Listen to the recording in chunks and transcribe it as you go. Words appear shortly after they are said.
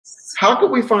how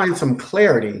can we find some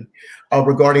clarity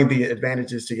regarding the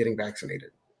advantages to getting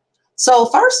vaccinated? So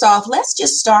first off, let's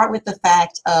just start with the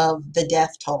fact of the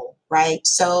death toll, right?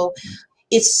 So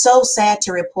it's so sad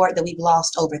to report that we've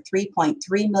lost over 3.3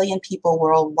 million people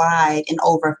worldwide and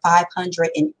over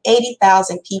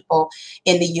 580,000 people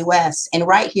in the US. And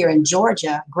right here in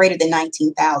Georgia, greater than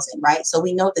 19,000, right? So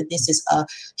we know that this is a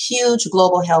huge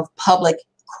global health public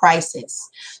crisis.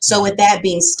 So with that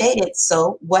being stated,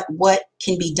 so what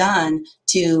can be done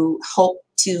to hope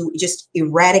to just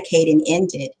eradicate and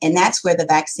end it? And that's where the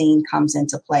vaccine comes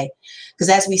into play. Because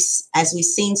as we've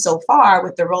seen so far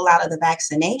with the rollout of the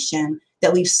vaccination,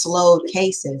 that we've slowed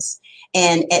cases.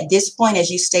 And at this point,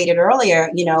 as you stated earlier,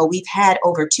 you know, we've had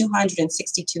over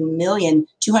 262 million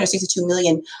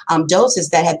doses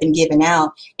that have been given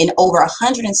out, and over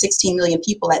 116 million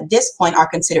people at this point are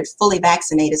considered fully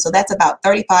vaccinated. So that's about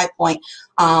 35.2%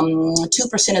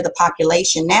 of the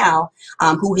population now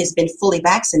who has been fully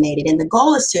vaccinated. And the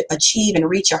goal is to achieve and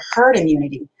reach a herd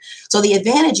immunity. So the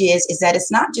advantage is that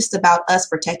it's not just about us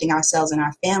protecting ourselves and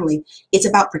our family, it's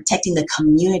about protecting the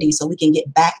community so we can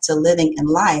get back to living in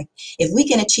life. If we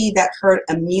can achieve that herd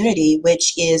immunity,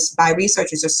 which is by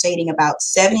researchers are stating about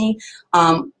 70%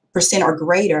 or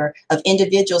greater of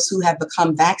individuals who have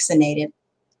become vaccinated,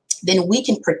 then we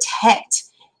can protect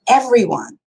everyone.